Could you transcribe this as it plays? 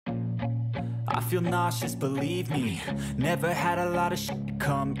I feel nauseous, believe me. Never had a lot of shit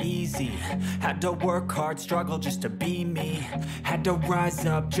come easy. Had to work hard, struggle just to be me. Had to rise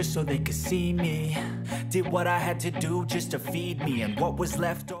up just so they could see me. Did what I had to do just to feed me, and what was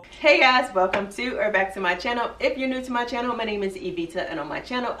left over. Hey guys, welcome to or back to my channel. If you're new to my channel, my name is Evita, and on my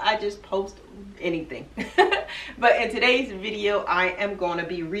channel I just post anything. But in today's video I am going to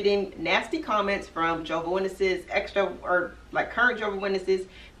be reading nasty comments from Jehovah's Witnesses, current Jehovah's Witnesses,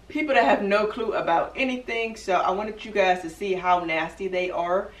 people that have no clue about anything. So I wanted you guys to see how nasty they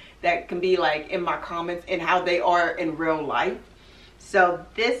are. That can be like in my comments and how they are in real life. So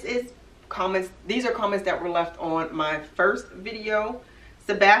these are comments that were left on my first video.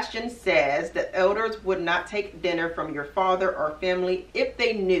 Sebastian says the elders would not take dinner from your father or family if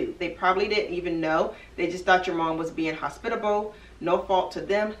they knew. They probably didn't even know. They just thought your mom was being hospitable. No fault to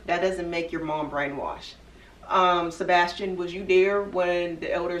them. That doesn't make your mom brainwashed. Sebastian, was you there when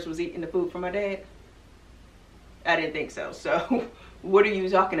the elders was eating the food from my dad? I didn't think so. So what are you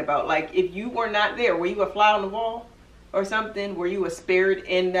talking about? Like, if you were not there, were you a fly on the wall or something? Were you a spirit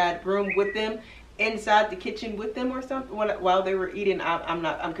in that room with them? Inside the kitchen with them or something while they were eating?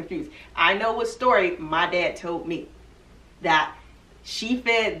 I'm confused. I know what story my dad told me, that she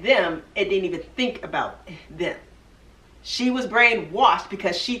fed them and didn't even think about them. She was brainwashed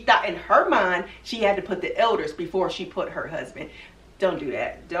because she thought in her mind she had to put the elders before she put her husband. Don't do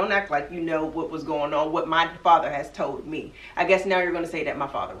that. Don't act like you know what was going on, what my father has told me. I guess now you're going to say that my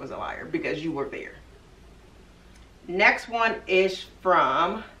father was a liar because you were there. Next one is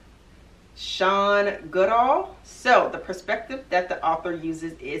from Sean Goodall. So the perspective that the author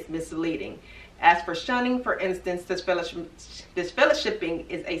uses is misleading. As for shunning, for instance, disfellowshipping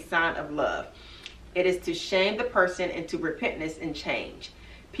is a sign of love. It is to shame the person into repentance and change.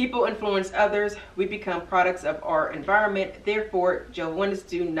 People influence others. We become products of our environment. Therefore, Jehovah's Witnesses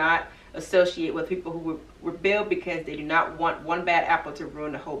do not associate with people who rebel because they do not want one bad apple to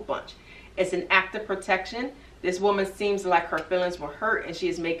ruin the whole bunch. It's an act of protection. This woman seems like her feelings were hurt and she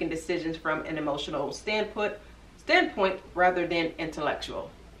is making decisions from an emotional standpoint rather than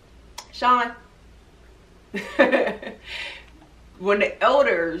intellectual. Sean, when the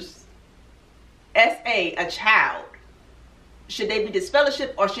elders SA a child, should they be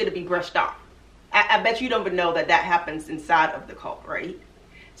disfellowshipped or should it be brushed off? I bet you don't even know that happens inside of the cult, right?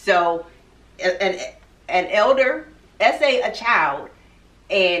 So an elder SA a child,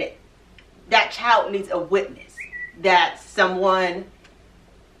 and that child needs a witness that someone,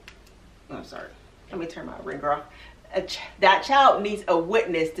 I'm sorry, let me turn my ringer off. That child needs a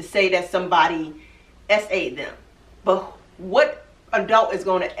witness to say that somebody SA'd them. But what adult is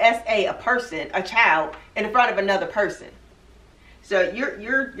going to SA a person, a child, in front of another person? So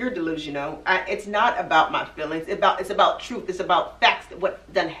you're delusional. It's not about my feelings. It's about truth. It's about facts,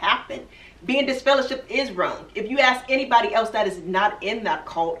 what done happened. Being disfellowshipped is wrong. If you ask anybody else that is not in that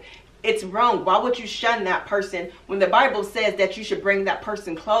cult, it's wrong. Why would you shun that person when the Bible says that you should bring that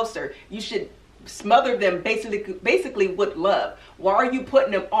person closer? You should smother them basically with love. Why are you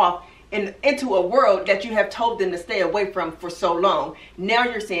putting them off into a world that you have told them to stay away from for so long? Now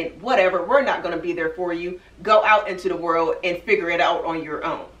you're saying, whatever, we're not going to be there for you. Go out into the world and figure it out on your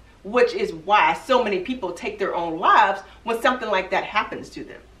own. Which is why so many people take their own lives when something like that happens to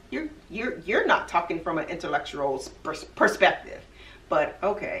them. You're not talking from an intellectual perspective. But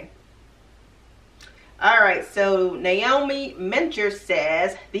okay. All right, so Naomi Mentor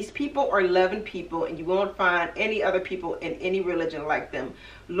says, these people are loving people and you won't find any other people in any religion like them.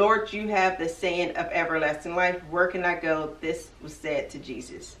 Lord, you have the saying of everlasting life. Where can I go? This was said to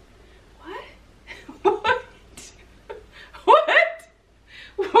Jesus. What? What?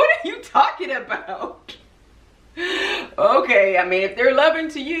 What are you talking about? Okay, I mean, if they're loving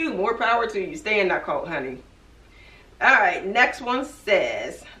to you, more power to you. Stay in that cult, honey. All right, next one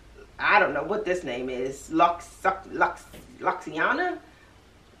says, I don't know what this name is. Loxiana? Loaxina.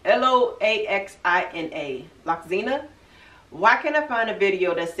 Loxina. Why can't I find a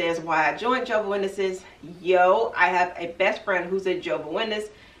video that says why I joined Jehovah's Witnesses? Yo, I have a best friend who's a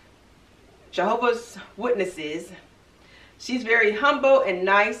Jehovah's Witnesses. She's very humble and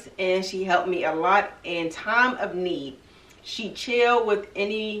nice, and she helped me a lot in time of need. She chill with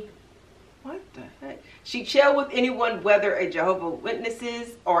any... What the heck? She chill with anyone, whether a Jehovah's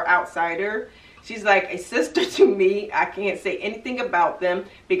Witnesses or outsider. She's like a sister to me. I can't say anything about them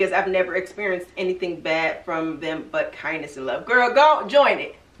because I've never experienced anything bad from them but kindness and love. Girl, go join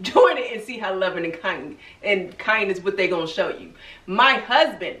it. Join it and see how loving and kindness what they're going to show you. My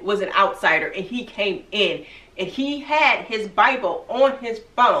husband was an outsider and he came in and he had his Bible on his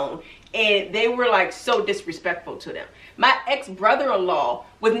phone and they were like so disrespectful to them. My ex-brother-in-law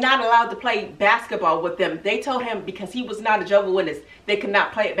was not allowed to play basketball with them. They told him because he was not a Jehovah's Witness, they could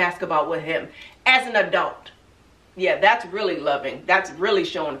not play basketball with him as an adult. Yeah, that's really loving. That's really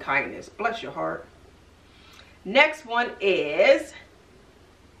showing kindness. Bless your heart. Next one is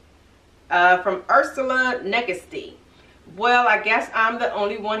from Ursula Negasty. Well, I guess I'm the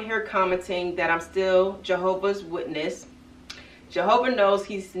only one here commenting that I'm still Jehovah's Witness. Jehovah knows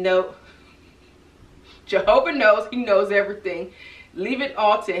he knows everything. Leave it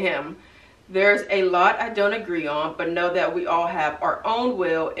all to him. There's a lot I don't agree on, but know that we all have our own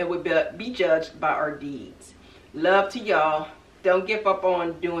will and will be judged by our deeds. Love to y'all. Don't give up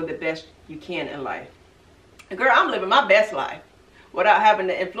on doing the best you can in life. Girl, I'm living my best life without having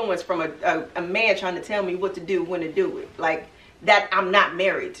the influence from a man trying to tell me what to do, when to do it. Like, that I'm not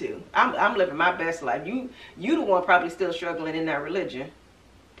married to. I'm living my best life. You the one probably still struggling in that religion.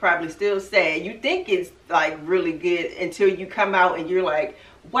 Probably still sad. You think it's like really good until you come out and you're like,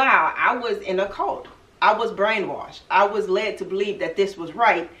 wow, I was in a cult. I was brainwashed. I was led to believe that this was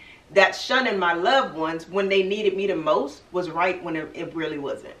right. That shunning my loved ones when they needed me the most was right when it really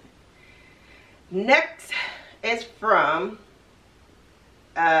wasn't. Next is from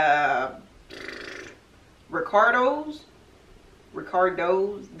Ricardo's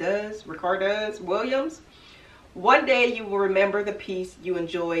Williams. One day you will remember the peace you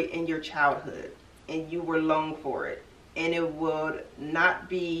enjoyed in your childhood, and you will long for it, and it would not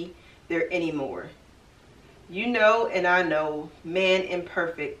be there anymore. You know, and I know, man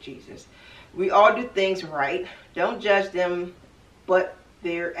imperfect, Jesus. We all do things right. Don't judge them, but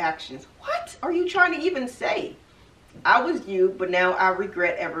their actions. What are you trying to even say? I was you, but now I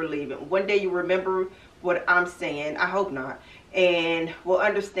regret ever leaving. One day you remember what I'm saying. I hope not. And will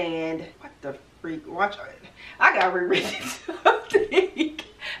understand. What the freak? Watch it. I gotta reread this whole thing.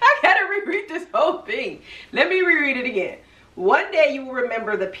 I gotta reread this whole thing. Let me reread it again. One day you will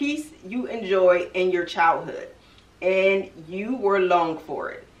remember the peace you enjoyed in your childhood, and you were long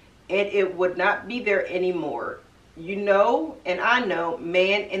for it, and it would not be there anymore. You know, and I know,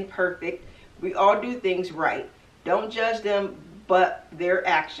 man imperfect. We all do things right. Don't judge them, but their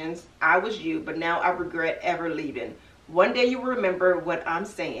actions. I was you, but now I regret ever leaving. One day you will remember what I'm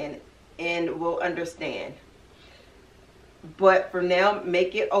saying and will understand. But for now,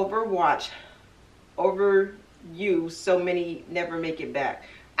 make it over you, so many never make it back.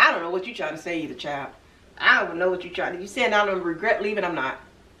 I don't know what you're trying to say either, child. I don't know what you're trying to. You saying I don't regret leaving? I'm not.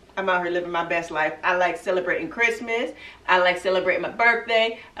 I'm out here living my best life. I like celebrating Christmas. I like celebrating my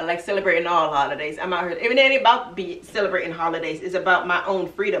birthday. I like celebrating all holidays. I'm out here. It ain't about celebrating holidays. It's about my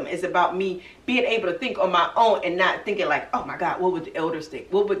own freedom. It's about me being able to think on my own and not thinking like, oh my God, what would the elders think?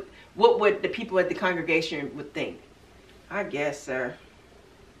 What would the people at the congregation would think? I guess, sir.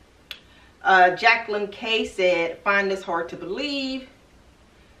 Jacqueline K said, find this hard to believe.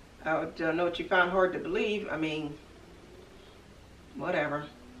 I don't know what you found hard to believe. I mean, whatever.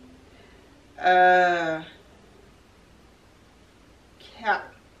 Kyle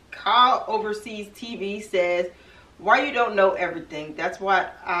Overseas TV says, why you don't know everything? That's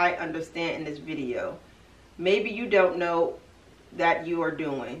what I understand in this video. Maybe you don't know that you are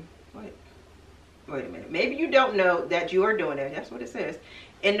doing. Wait a minute. Maybe you don't know that you are doing it. That's what it says.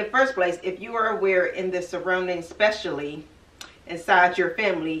 In the first place, if you are aware in the surroundings, especially inside your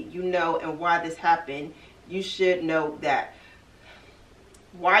family, you know, and why this happened, you should know that.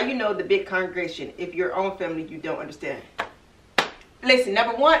 Why you know the big congregation, if your own family you don't understand. Listen,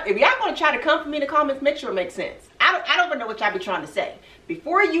 number one, if y'all gonna try to come for me in the comments, make sure it makes sense. I don't even know what y'all be trying to say.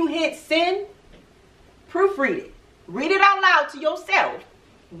 Before you hit send, proofread it. Read it out loud to yourself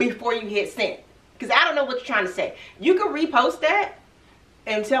before you hit send. Because I don't know what you're trying to say. You can repost that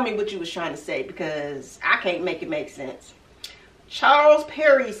and tell me what you was trying to say, because I can't make it make sense. Charles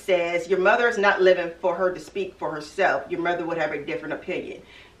Perry says, your mother is not living for her to speak for herself. Your mother would have a different opinion.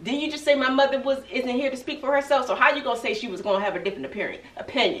 Did you just say my mother isn't here to speak for herself? So how you going to say she was going to have a different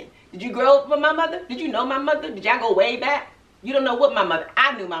opinion? Did you grow up with my mother? Did you know my mother? Did y'all go way back? You don't know what my mother.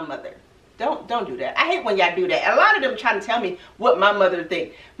 I knew my mother. Don't do that. I hate when y'all do that. A lot of them trying to tell me what my mother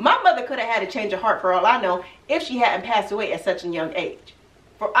think. My mother could have had a change of heart for all I know if she hadn't passed away at such a young age.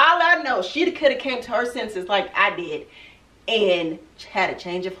 For all I know, she could have came to her senses like I did and had a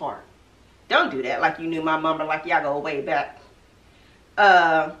change of heart. Don't do that like you knew my mama, like y'all go way back.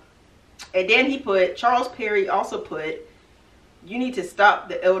 And then he put, Charles Perry also put, you need to stop,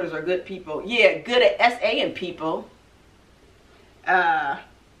 the elders are good people. Yeah, good at SAing people.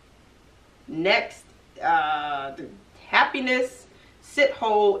 Next, the happiness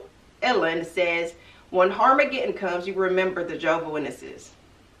Sithole Ellen says, when Armageddon comes, you remember the Jehovah's Witnesses.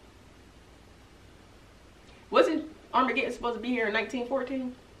 Armageddon's supposed to be here in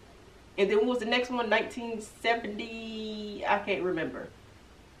 1914? And then what was the next one? 1970? I can't remember.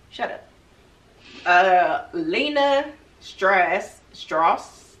 Shut up. Lena Strauss,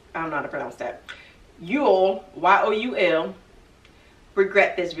 I don't know how to pronounce that. You'll, Y-O-U-L,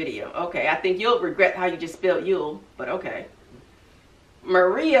 regret this video. Okay, I think you'll regret how you just spelled you'll, but okay.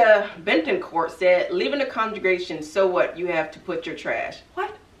 Maria Bentoncourt said, leaving the congregation, so what? You have to put your trash.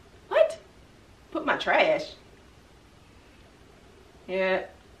 What? What? Put my trash? Yeah,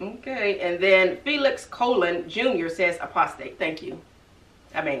 okay. And then Felix Colon Jr. says, apostate. Thank you.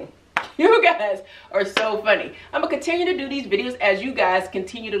 I mean, you guys are so funny. I'm going to continue to do these videos as you guys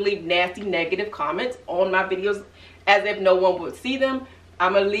continue to leave nasty, negative comments on my videos as if no one would see them.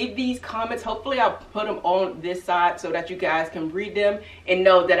 I'm going to leave these comments. Hopefully I'll put them on this side so that you guys can read them and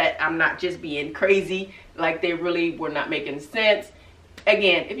know that I'm not just being crazy, like they really were not making sense.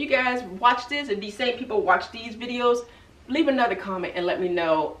 Again, if you guys watch this, if these same people watch these videos, leave another comment and let me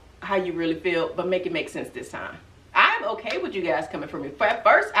know how you really feel, but make it make sense this time. I'm okay with you guys coming for me. At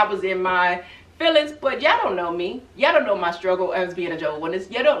first, I was in my feelings, but y'all don't know me. Y'all don't know my struggle as being a Jehovah's Witness.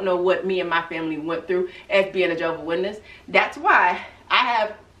 Y'all don't know what me and my family went through as being a Jehovah's Witness. That's why I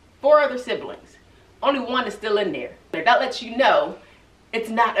have 4 other siblings. Only one is still in there. That lets you know it's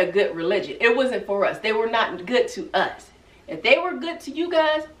not a good religion. It wasn't for us. They were not good to us. If they were good to you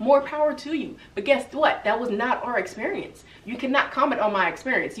guys, more power to you. But guess what? That was not our experience. You cannot comment on my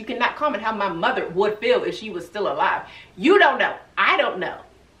experience. You cannot comment how my mother would feel if she was still alive. You don't know. I don't know.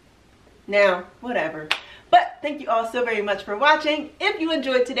 Now, whatever. But thank you all so very much for watching. If you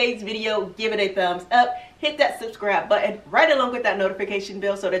enjoyed today's video, give it a thumbs up. Hit that subscribe button right along with that notification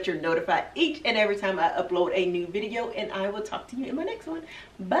bell so that you're notified each and every time I upload a new video. And I will talk to you in my next one.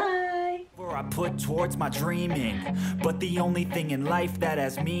 Bye. Where I put towards my dreaming, but the only thing in life that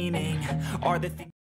has meaning are the things